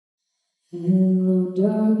Hello,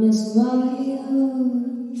 darkness, my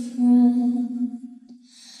old friend.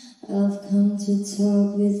 I've come to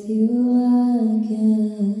talk with you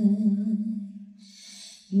again,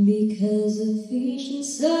 because the vision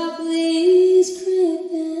softly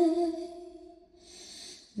creeping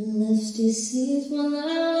left disease while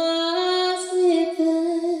I was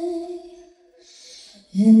sleeping.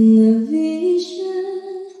 In the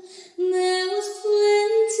vision there was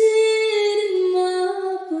planted in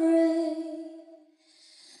my brain,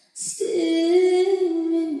 still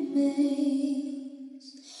remains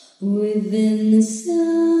within the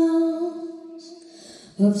sounds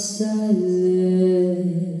of silence.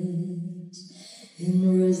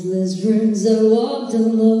 In restless dreams I walked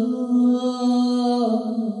alone,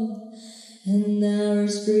 in narrow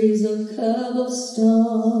streets of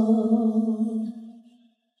cobblestone.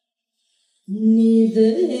 Neath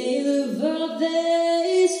the halo of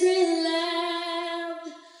the street lamp,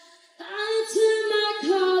 I turned my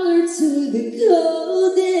collar to the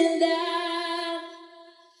cold and damp.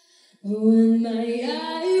 When my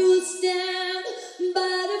eye was stabbed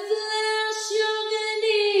by the flash of a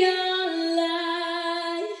neon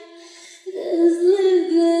light, this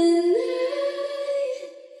living night,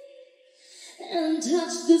 and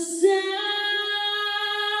touched the sound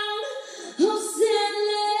of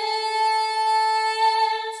sadness,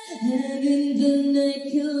 and in the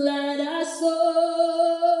naked light I saw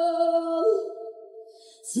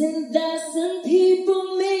 10,000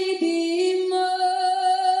 people, maybe more,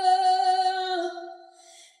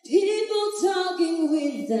 people talking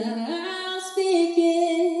without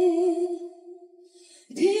speaking,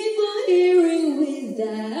 people hearing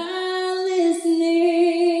without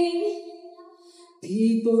listening,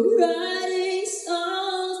 people writing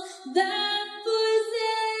songs that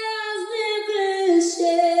voices never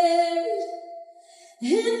shared,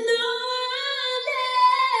 and no one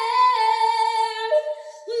dared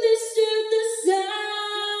disturb the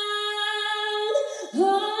sound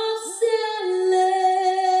of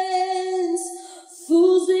silence.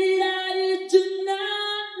 Fools that I do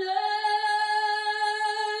not know,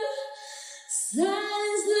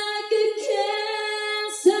 silence like a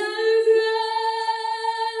cancer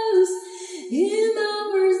grows in my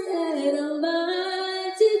words that I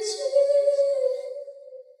might teach you.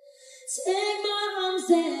 Take my arms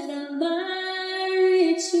that I might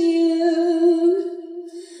reach you,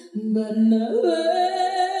 but my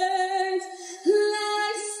words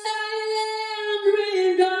like silent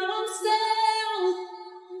rhythms fell,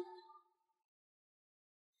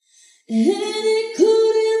 and it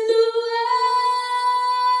couldn't do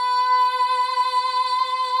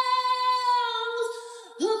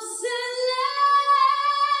of silence,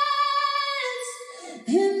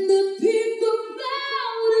 and the people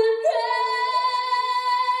bowed and prayed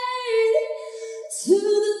to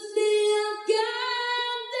the neon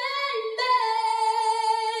God they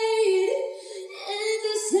made, and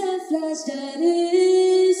the sun flashed at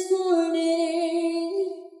his warning,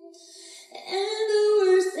 and the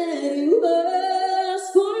words that it was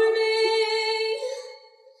for me,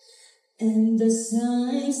 and the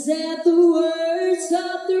sign said the words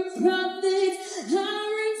of the prophets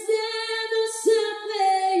are examined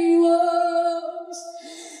wars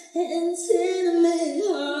and tenement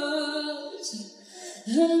hearts.